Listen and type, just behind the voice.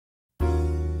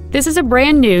This is a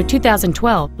brand new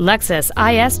 2012 Lexus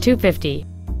IS 250.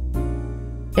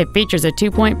 It features a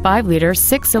 2.5-liter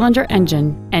six-cylinder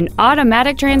engine, an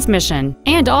automatic transmission,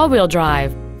 and all-wheel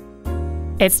drive.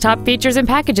 Its top features and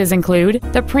packages include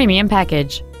the Premium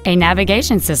Package, a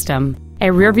navigation system, a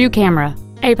rear-view camera,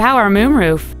 a power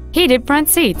moonroof, heated front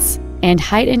seats, and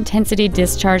high-intensity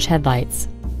discharge headlights.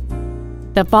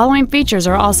 The following features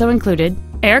are also included: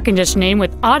 air conditioning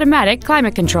with automatic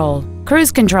climate control,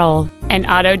 cruise control, an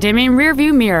auto-dimming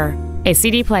rear-view mirror, a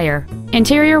CD player,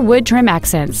 interior wood trim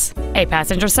accents, a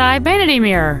passenger side vanity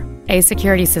mirror, a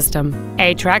security system,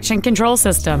 a traction control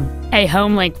system, a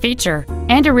home link feature,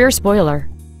 and a rear spoiler.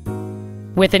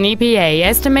 With an EPA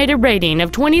estimated rating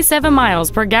of 27 miles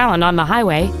per gallon on the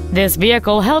highway, this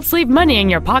vehicle helps leave money in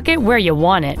your pocket where you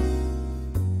want it.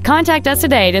 Contact us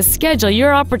today to schedule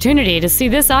your opportunity to see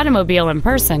this automobile in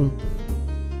person.